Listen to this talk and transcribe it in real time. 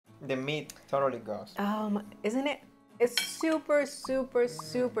the meat totally goes. Isn't it? It's super, super,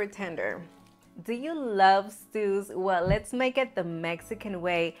 super tender. Do you love stews? Well, let's make it the Mexican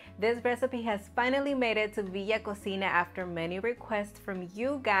way. This recipe has finally made it to Villa Cocina after many requests from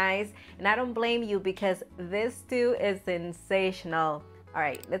you guys, and I don't blame you because this stew is sensational. All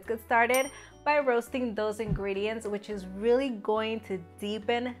right, let's get started by roasting those ingredients, which is really going to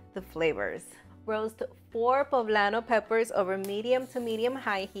deepen the flavors. Roast 4 poblano peppers over medium to medium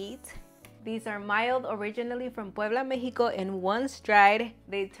high heat. These are mild, originally from Puebla, Mexico, and once dried,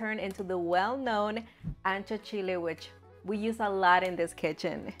 they turn into the well-known ancho chile, which we use a lot in this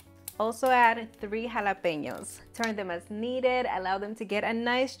kitchen. Also add 3 jalapeños. Turn them as needed, allow them to get a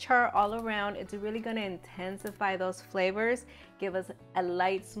nice char all around. It's really gonna intensify those flavors, give us a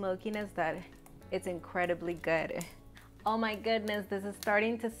light smokiness that it's incredibly good. Oh my goodness, this is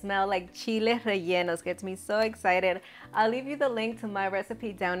starting to smell like chile rellenos. Gets me so excited. I'll leave you the link to my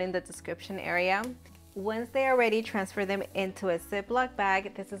recipe down in the description area. Once they are ready, transfer them into a Ziploc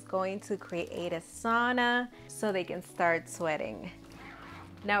bag. This is going to create a sauna so they can start sweating.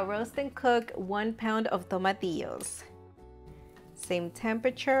 Now roast and cook 1 pound of tomatillos. Same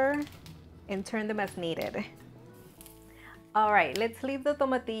temperature, and turn them as needed. All right, let's leave the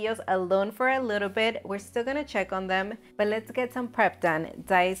tomatillos alone for a little bit. We're still gonna check on them, but let's get some prep done.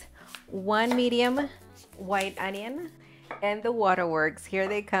 Dice 1 medium white onion, and the waterworks, here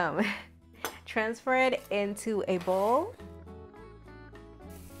they come. Transfer it into a bowl.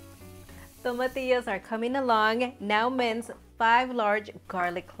 Tomatillos are coming along. Now mince 5 large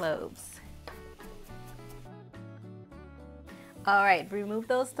garlic cloves. All right, remove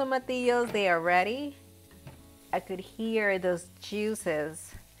those tomatillos, they are ready. I could hear those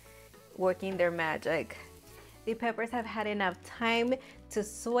juices working their magic. The peppers have had enough time to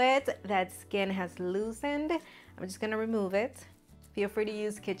sweat. That skin has loosened. I'm just gonna remove it. Feel free to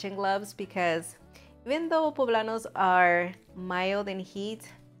use kitchen gloves because even though poblanos are mild in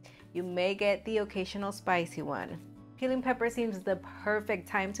heat, you may get the occasional spicy one. Peeling pepper seems the perfect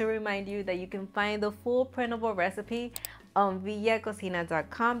time to remind you that you can find the full printable recipe on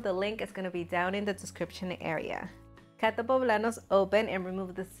villacocina.com. The link is going to be down in the description area. Cut the poblanos open and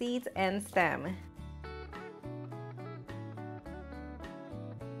remove the seeds and stem.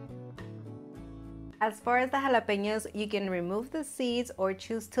 As far as the jalapeños, you can remove the seeds or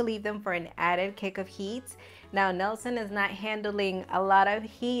choose to leave them for an added kick of heat. Now, Nelson is not handling a lot of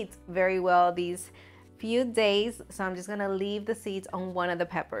heat very well these few days, so I'm just gonna leave the seeds on one of the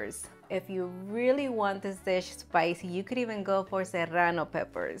peppers. If you really want this dish spicy, you could even go for serrano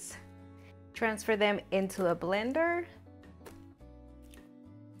peppers. Transfer them into a blender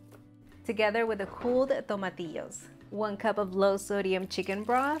together with the cooled tomatillos. 1 cup of low sodium chicken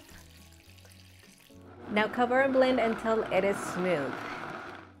broth. Now cover and blend until it is smooth.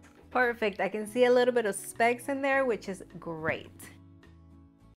 Perfect, I can see a little bit of specks in there, which is great.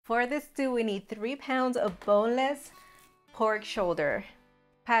 For this stew, we need 3 pounds of boneless pork shoulder.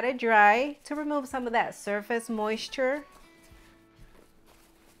 Pat it dry to remove some of that surface moisture.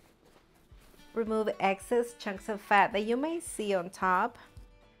 Remove excess chunks of fat that you may see on top.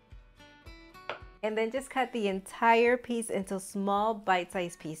 And then just cut the entire piece into small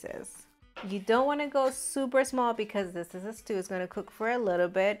bite-sized pieces. You don't want to go super small because this is a stew. It's going to cook for a little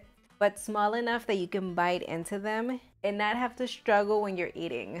bit, but small enough that you can bite into them and not have to struggle when you're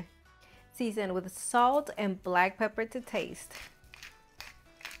eating. Season with salt and black pepper to taste.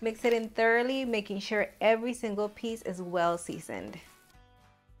 Mix it in thoroughly, making sure every single piece is well seasoned.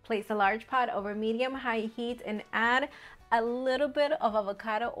 Place a large pot over medium-high heat and add a little bit of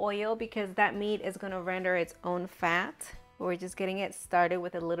avocado oil because that meat is going to render its own fat. We're just getting it started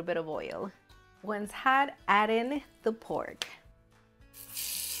with a little bit of oil. Once hot, add in the pork.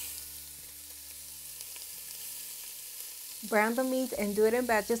 Brown the meat and do it in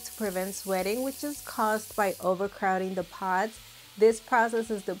batches to prevent sweating, which is caused by overcrowding the pots. This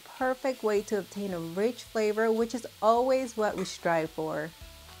process is the perfect way to obtain a rich flavor, which is always what we strive for.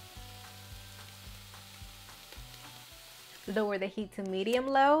 Lower the heat to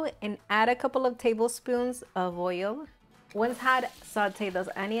medium-low and add a couple of tablespoons of oil. Once hot, saute those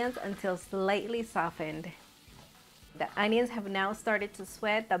onions until slightly softened. The onions have now started to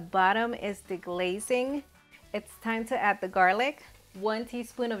sweat. The bottom is deglazing. It's time to add the garlic. 1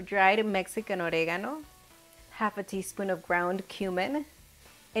 teaspoon of dried Mexican oregano. Half a teaspoon of ground cumin.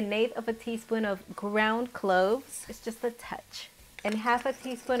 1/8 of a teaspoon of ground cloves. It's just a touch. And half a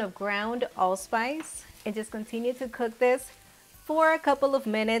teaspoon of ground allspice. And just continue to cook this for a couple of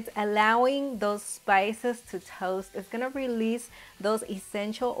minutes, allowing those spices to toast. It's gonna release those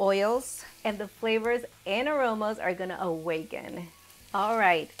essential oils and the flavors and aromas are gonna awaken. All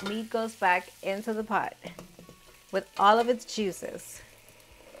right, meat goes back into the pot with all of its juices.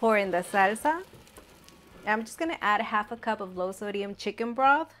 Pour in the salsa. I'm just gonna add half a cup of low sodium chicken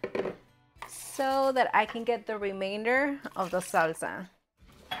broth so that I can get the remainder of the salsa.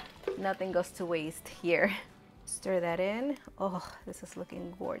 Nothing goes to waste here. Stir that in. Oh, this is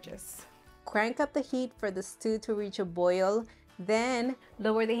looking gorgeous. Crank up the heat for the stew to reach a boil. Then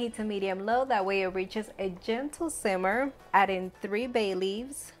lower the heat to medium-low. That way it reaches a gentle simmer. Add in 3 bay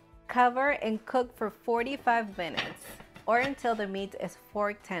leaves. Cover and cook for 45 minutes or until the meat is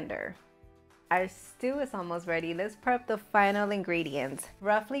fork tender. Our stew is almost ready. Let's prep the final ingredients.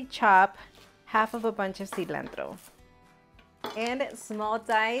 Roughly chop half of a bunch of cilantro and small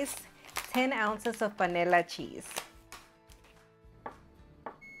dice 10 ounces of panela cheese.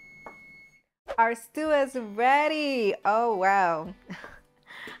 Our stew is ready. Oh wow.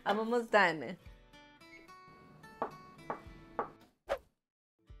 I'm almost done.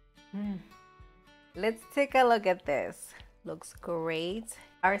 Let's take a look at this. Looks great.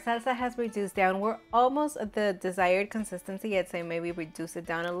 Our salsa has reduced down. We're almost at the desired consistency. I'd say maybe reduce it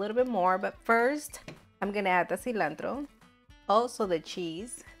down a little bit more, but first I'm gonna add the cilantro, also the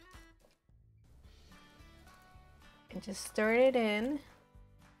cheese, and just stir it in.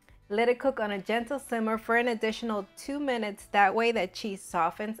 Let it cook on a gentle simmer for an additional 2 minutes. That way that cheese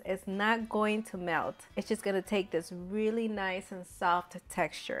softens. It's not going to melt. It's just gonna take this really nice and soft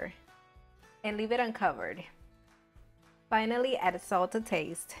texture. And leave it uncovered. Finally, add salt to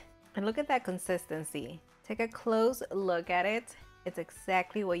taste. And look at that consistency. Take a close look at it. It's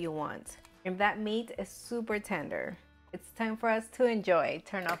exactly what you want. And that meat is super tender. It's time for us to enjoy.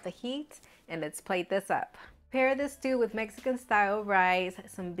 Turn off the heat and let's plate this up. Pair this stew with Mexican style rice,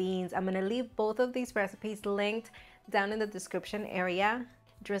 some beans. I'm gonna leave both of these recipes linked down in the description area.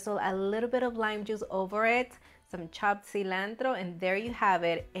 Drizzle a little bit of lime juice over it, some chopped cilantro, and there you have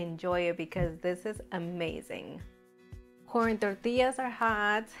it. Enjoy it because this is amazing. Corn tortillas are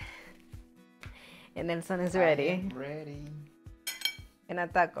hot and Nelson is ready. I am ready. And a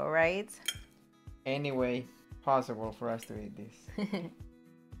taco, right? Any way possible for us to eat this.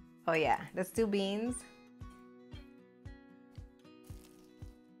 Oh yeah, let's do beans.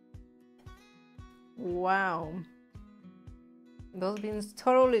 Wow. Those beans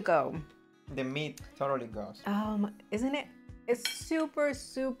totally go. The meat totally goes. Isn't it? It's super,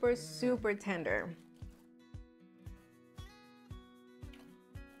 super, super tender.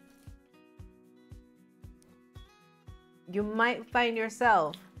 You might find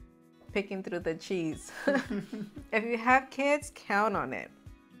yourself picking through the cheese. If you have kids, count on it.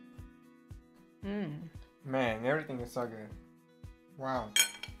 Man, everything is so good. Wow.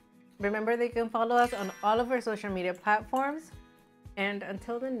 Remember that you can follow us on all of our social media platforms. And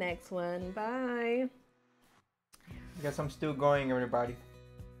until the next one, bye. Get some stew going, everybody.